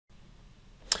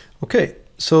Okay,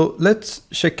 so let's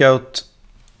check out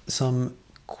some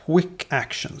quick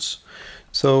actions.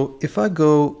 So if I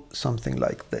go something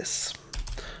like this,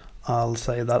 I'll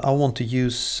say that I want to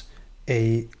use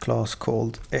a class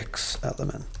called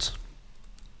XElement.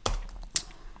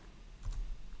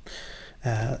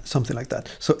 Something like that.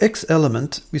 So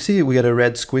XElement, we see we get a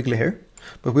red squiggly here,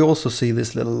 but we also see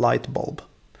this little light bulb.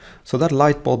 So that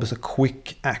light bulb is a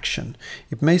quick action.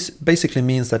 It basically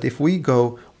means that if we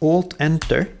go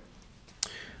Alt-Enter,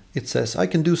 it says, I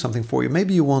can do something for you.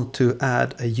 Maybe you want to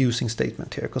add a using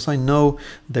statement here, because I know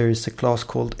there is a class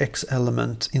called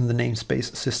XElement in the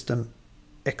namespace system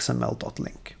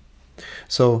XML.link.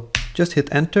 So just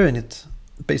hit enter and it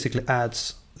basically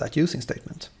adds that using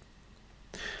statement.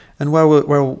 And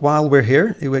while we're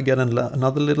here, we get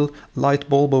another little light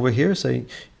bulb over here saying,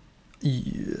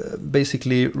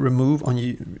 basically remove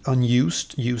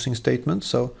unused using statements.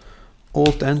 So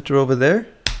Alt-Enter over there,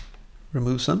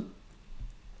 removes them.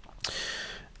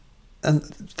 And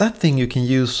that thing you can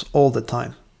use all the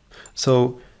time.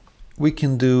 So we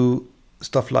can do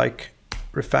stuff like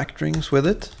refactorings with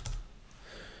it.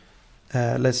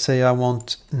 Let's say I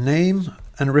want name,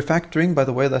 and refactoring, by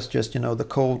the way, that's just, the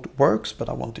code works, but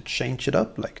I want to change it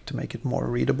up, like to make it more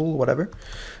readable, whatever.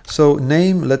 So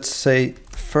name, let's say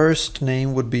first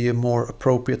name would be a more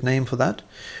appropriate name for that.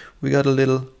 We got a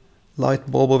little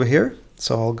light bulb over here.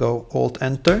 So I'll go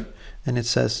Alt-Enter and it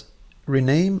says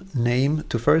rename name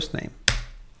to first name.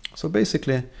 So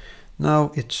basically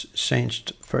now it's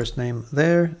changed first name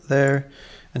there.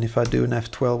 And if I do an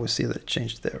F12, we see that it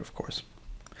changed there, of course.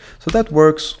 So that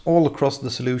works all across the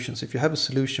solutions. If you have a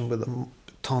solution with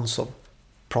tons of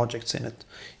projects in it,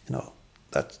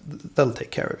 that'll take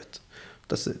care of it.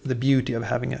 That's the beauty of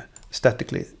having a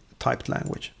statically typed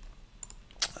language.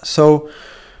 So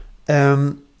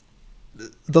that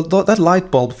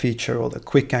light bulb feature, or the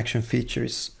quick action feature,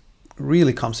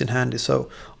 really comes in handy. So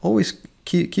always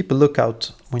keep a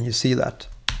lookout when you see that.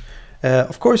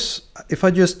 Of course, if I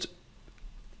just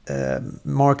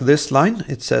mark this line,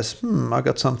 it says, I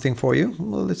got something for you.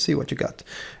 Well, let's see what you got.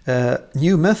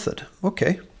 New method.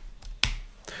 Okay.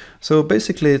 So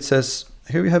basically it says,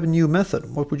 here we have a new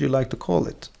method. What would you like to call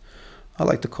it? I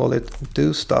like to call it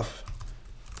do stuff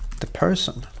the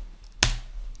person.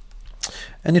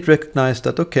 And it recognized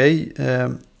that, okay,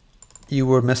 you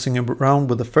were messing around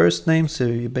with the first name, so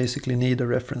you basically need a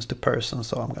reference to person.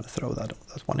 So I'm going to throw that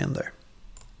one in there.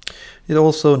 It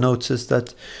also notices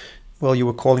that, well, you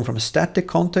were calling from a static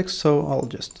context, so I'll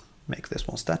just make this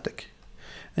one static.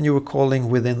 And you were calling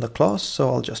within the class, so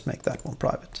I'll just make that one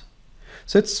private.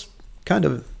 So it's kind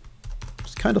of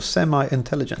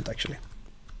semi-intelligent, actually.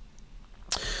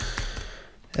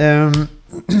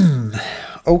 Okie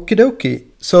dokie.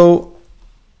 So,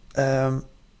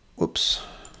 whoops.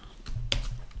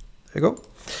 There you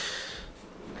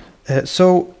go.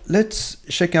 So let's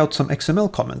check out some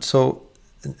XML comments. So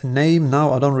name,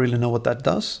 now I don't really know what that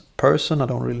does. Person, I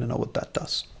don't really know what that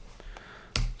does.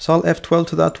 So I'll F12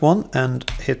 to that one and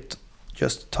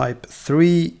just type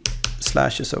 3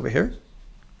 slashes over here.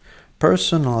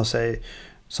 Person, I'll say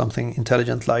something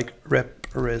intelligent like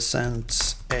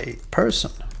represents a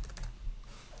person.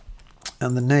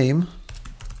 And the name,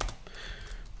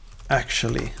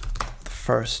 actually the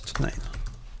first name.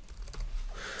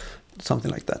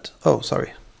 Something like that. Oh,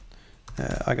 sorry.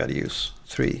 I gotta use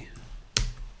 3.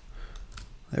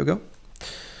 There we go.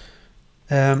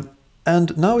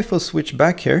 And now if I'll switch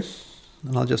back here,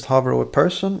 and I'll just hover over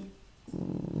person,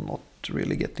 not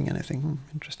really getting anything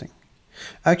interesting.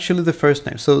 Actually, the first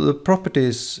name. So the property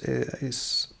is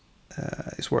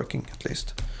working, at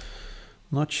least.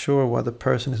 Not sure why the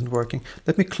person isn't working.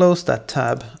 Let me close that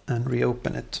tab and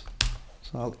reopen it.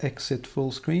 So I'll exit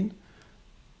full screen,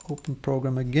 open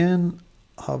program again,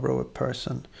 hover over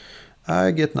person.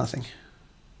 I get nothing.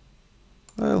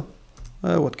 Well,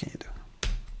 what can you do?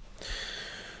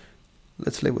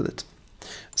 Let's live with it.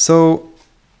 So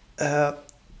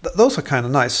those are kind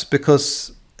of nice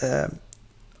because, I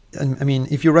mean,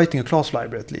 if you're writing a class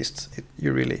library, at least,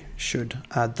 you really should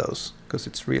add those because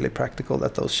it's really practical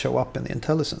that those show up in the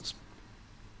IntelliSense.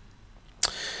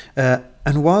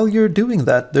 And while you're doing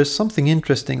that, there's something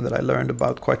interesting that I learned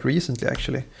about quite recently,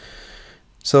 actually.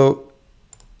 So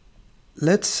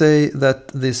let's say that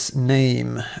this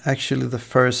name, actually the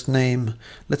first name,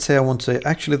 let's say I want to say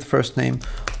actually the first name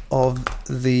of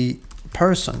the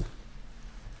person.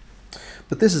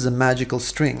 But this is a magical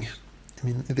string. I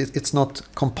mean, it's not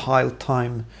compile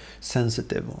time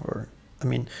sensitive, or I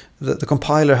mean, the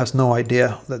compiler has no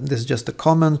idea that this is just a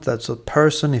comment that's a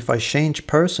person. If I change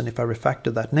person, if I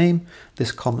refactor that name,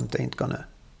 this comment ain't gonna,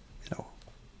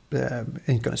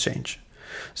 ain't gonna change.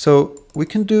 So we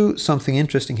can do something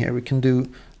interesting here. We can do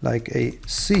like a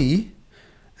C,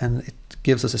 and it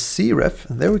gives us a C-ref,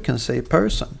 and there we can say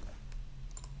person.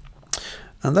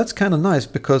 And that's kind of nice,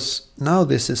 because now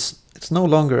it's no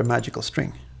longer a magical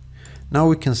string. Now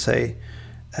we can say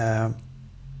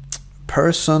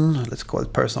person, let's call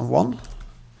it person1,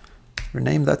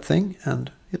 rename that thing,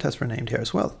 and it has renamed here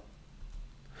as well.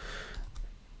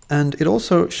 And it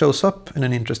also shows up in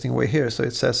an interesting way here. So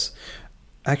it says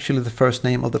actually the first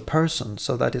name of the person,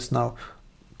 so that is now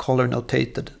color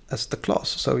notated as the class.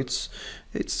 So it's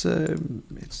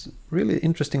really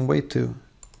interesting way to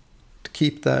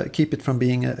keep it from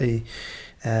being a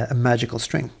magical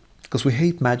string, because we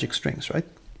hate magic strings, right?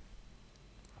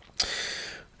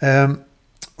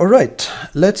 All right,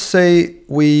 let's say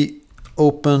we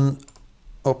open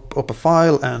up a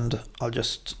file, and I'll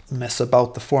just mess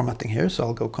about the formatting here. So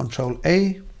I'll go Control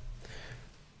A,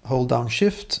 hold down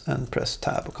Shift, and press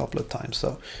Tab a couple of times.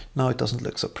 So now it doesn't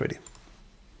look so pretty.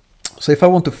 So if I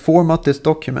want to format this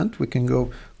document, we can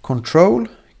go Control,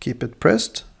 keep it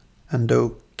pressed, and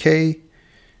do K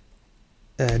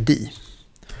D.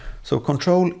 So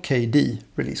Control KD,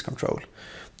 release control.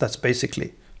 That's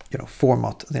basically,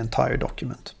 format the entire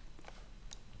document.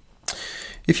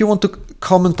 If you want to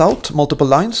comment out multiple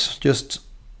lines, just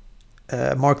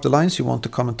mark the lines you want to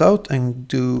comment out and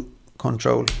do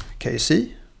Control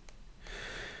KC.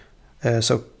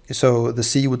 So the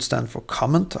C would stand for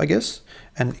comment, I guess,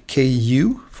 and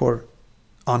KU for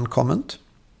uncomment.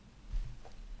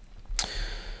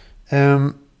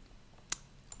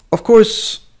 Of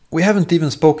course, we haven't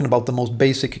even spoken about the most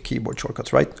basic keyboard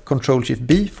shortcuts, right? Control Shift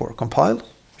B for compile. We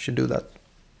should do that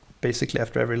basically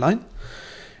after every line.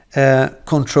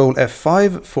 Control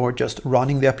F5 for just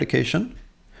running the application.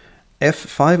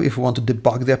 F5 if we want to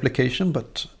debug the application,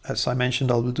 but as I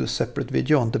mentioned, I'll do a separate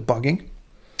video on debugging.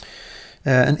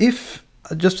 And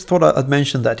I just thought I'd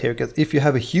mention that here, because if you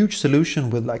have a huge solution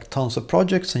with like tons of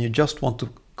projects and you just want to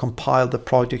compile the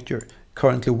project you're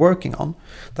currently working on,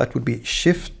 that would be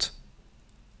Shift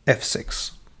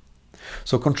F6.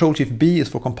 So Control Shift B is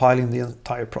for compiling the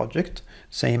entire project,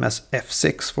 same as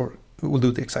F6 we'll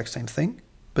do the exact same thing.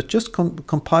 But just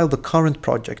compile the current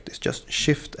project is just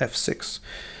Shift F6.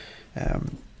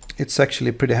 It's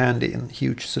actually pretty handy in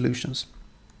huge solutions.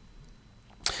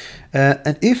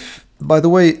 And if, by the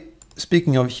way,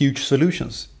 speaking of huge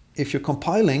solutions, if you're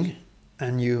compiling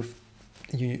and you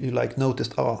like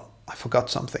noticed, oh, I forgot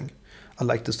something, I'd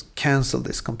like to cancel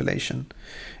this compilation,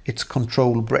 it's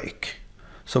Control Break.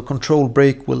 So Control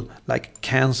Break will like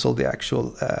cancel the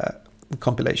actual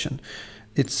compilation.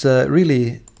 It's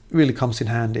really comes in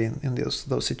handy in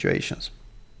those situations.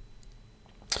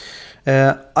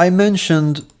 I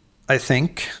mentioned, I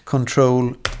think,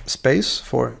 Control Space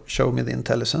for show me the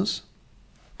IntelliSense.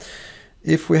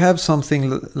 If we have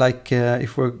something like,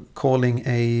 if we're calling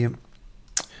a,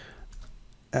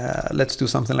 let's do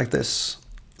something like this.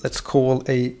 Let's call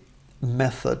a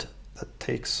method that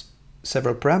takes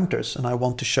several parameters, and I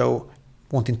want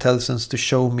IntelliSense to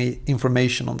show me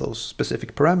information on those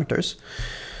specific parameters.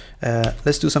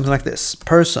 Let's do something like this: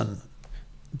 person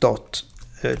dot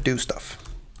do stuff,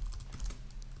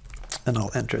 and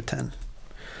I'll enter a 10.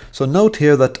 So note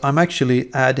here that I'm actually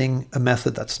adding a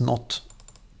method that's not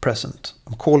present.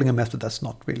 I'm calling a method that's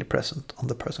not really present on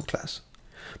the person class.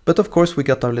 But of course we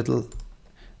got our little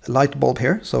light bulb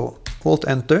here. So Alt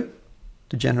Enter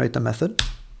to generate a method,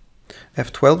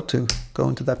 F12 to go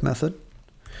into that method.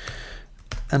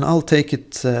 And I'll take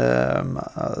it,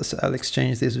 I'll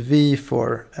exchange this V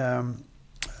for,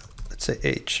 let's say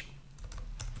H.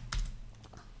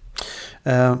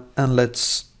 And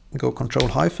let's go Control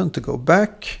hyphen to go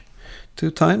back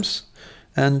 2 times.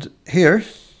 And here,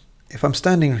 if I'm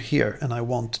standing here and I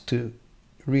want to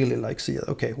really like see,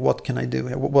 okay, what can I do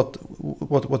here?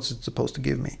 What's it supposed to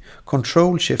give me?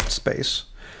 Control Shift Space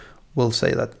will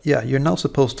say that, yeah, you're now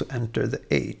supposed to enter the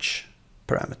H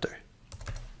parameter.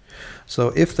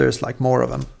 So if there's like more of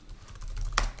them,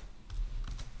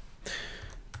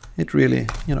 it really,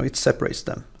 it separates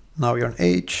them. Now you're on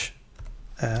H,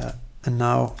 and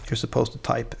now you're supposed to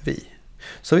type V.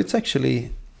 So it's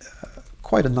actually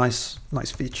quite a nice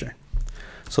feature.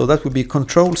 So that would be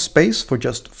Control Space for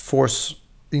just force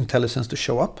IntelliSense to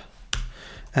show up,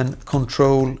 and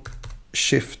Control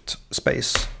Shift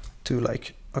Space to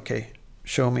like, okay,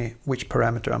 show me which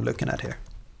parameter I'm looking at here.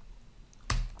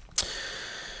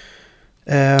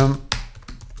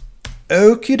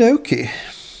 Okie dokie.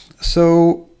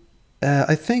 So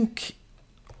I think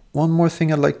one more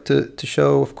thing I'd like to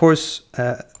show, of course,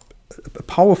 a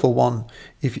powerful one.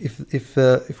 If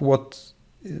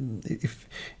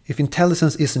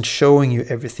IntelliSense isn't showing you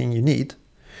everything you need,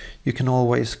 you can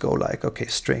always go like, okay,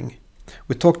 string.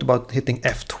 We talked about hitting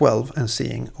F12 and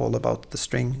seeing all about the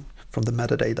string from the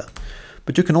metadata.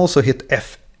 But you can also hit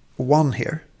F1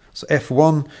 here. So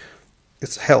F1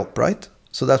 is help, right?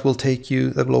 So that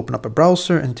will open up a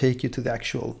browser and take you to the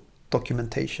actual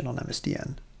documentation on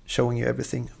MSDN, showing you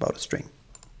everything about a string.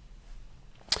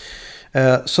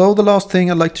 So the last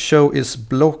thing I'd like to show is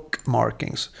block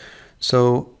markings.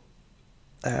 So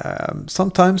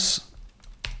sometimes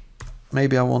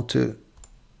maybe I want to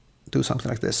do something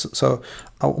like this. So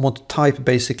I want to type,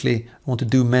 basically, I want to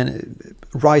do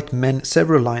write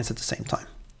several lines at the same time.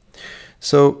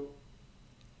 So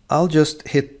I'll just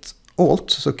hit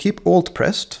Alt. So keep Alt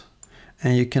pressed,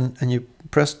 and you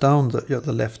press down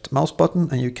the left mouse button,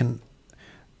 and you can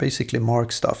basically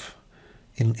mark stuff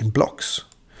in blocks.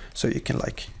 So you can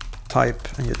like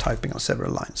type, and you're typing on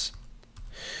several lines.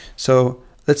 So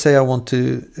let's say I want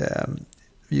to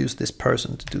use this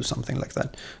person to do something like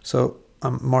that. So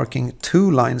I'm marking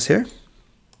 2 lines here.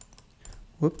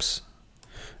 Whoops.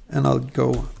 And I'll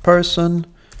go person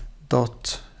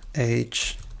dot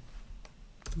age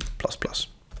plus plus.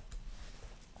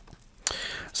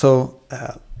 So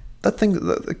that thing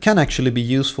that can actually be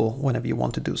useful whenever you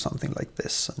want to do something like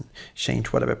this and change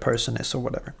whatever person is or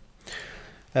whatever.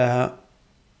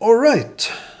 All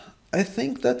right, I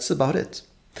think that's about it.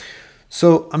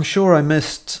 So I'm sure I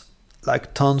missed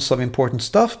like tons of important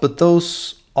stuff, but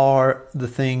those are the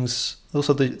things, those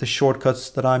are the shortcuts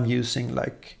that I'm using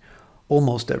like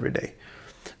almost every day.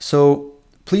 So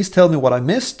please tell me what I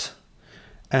missed,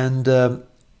 and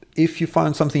if you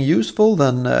find something useful,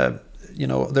 then you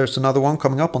know, there's another one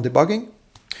coming up on debugging.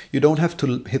 You don't have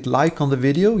to hit like on the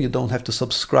video, you don't have to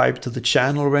subscribe to the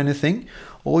channel or anything.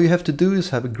 All you have to do is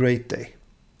have a great day.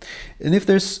 And if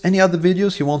there's any other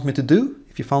videos you want me to do,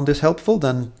 if you found this helpful,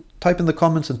 then type in the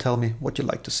comments and tell me what you'd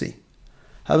like to see.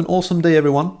 Have an awesome day,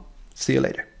 everyone. See you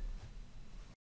later.